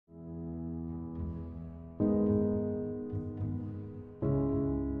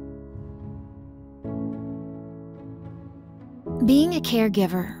Being a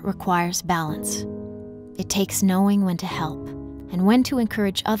caregiver requires balance. It takes knowing when to help and when to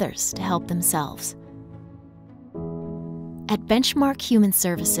encourage others to help themselves. At Benchmark Human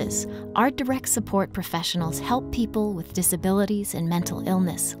Services, our direct support professionals help people with disabilities and mental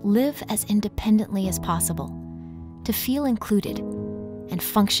illness live as independently as possible, to feel included and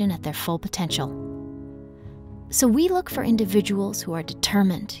function at their full potential. So we look for individuals who are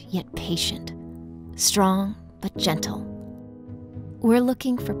determined yet patient, strong but gentle. We're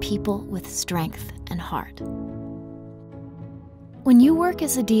looking for people with strength and heart. When you work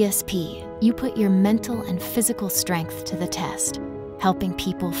as a DSP, you put your mental and physical strength to the test, helping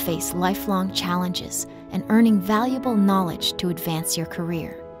people face lifelong challenges and earning valuable knowledge to advance your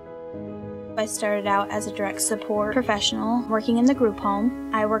career. I started out as a direct support professional working in the group home.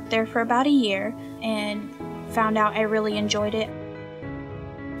 I worked there for about a year and found out I really enjoyed it.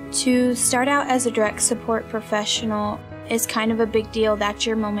 To start out as a direct support professional is kind of a big deal. That's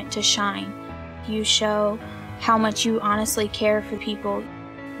your moment to shine. You show how much you honestly care for people.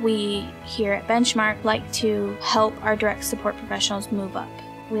 We here at Benchmark like to help our direct support professionals move up.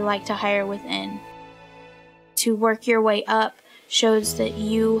 We like to hire within. To work your way up shows that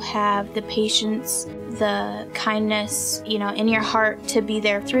you have the patience, the kindness, in your heart to be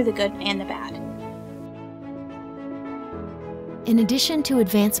there through the good and the bad. In addition to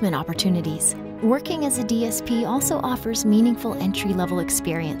advancement opportunities, working as a DSP also offers meaningful entry-level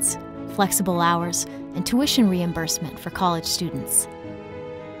experience, flexible hours, and tuition reimbursement for college students.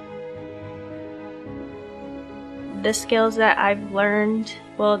 The skills that I've learned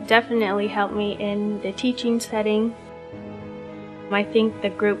will definitely help me in the teaching setting. I think the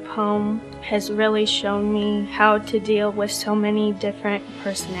group home has really shown me how to deal with so many different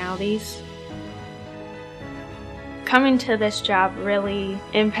personalities. Coming to this job really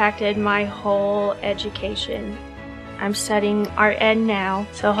impacted my whole education. I'm studying art ed now,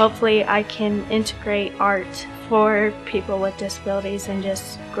 so hopefully I can integrate art for people with disabilities and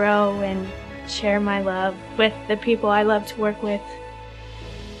just grow and share my love with the people I love to work with.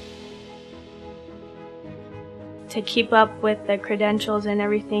 To keep up with the credentials and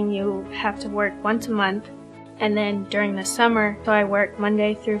everything, you have to work once a month. And then during the summer, so I work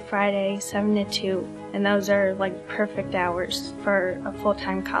Monday through Friday, 7 to 2. And those are like perfect hours for a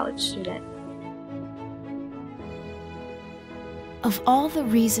full-time college student. Of all the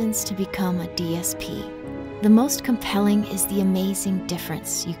reasons to become a DSP, the most compelling is the amazing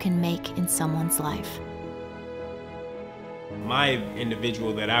difference you can make in someone's life. My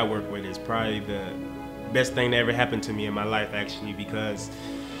individual that I work with is probably the best thing that ever happened to me in my life, actually, because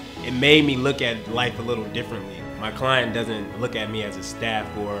it made me look at life a little differently. My client doesn't look at me as a staff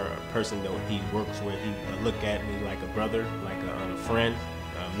or a person that he works with. He look at me like a brother, like a friend,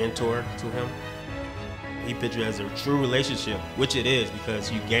 a mentor to him. He pictures it as a true relationship, which it is,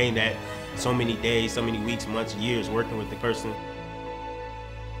 because you gain that so many days, so many weeks, months, years working with the person.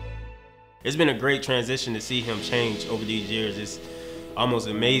 It's been a great transition to see him change over these years. It's almost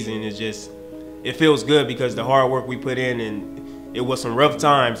amazing. It feels good because the hard work we put in, and it was some rough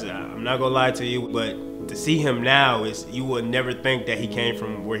times, I'm not gonna lie to you, but to see him now, you would never think that he came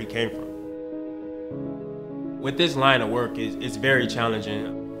from where he came from. With this line of work, it's very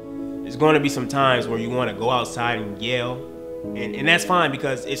challenging. There's going to be some times where you want to go outside and yell, and that's fine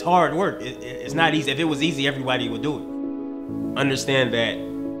because it's hard work. It's not easy. If it was easy, everybody would do it. Understand that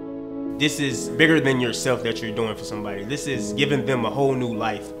this is bigger than yourself that you're doing for somebody. This is giving them a whole new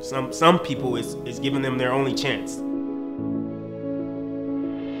life. Some people, it's giving them their only chance.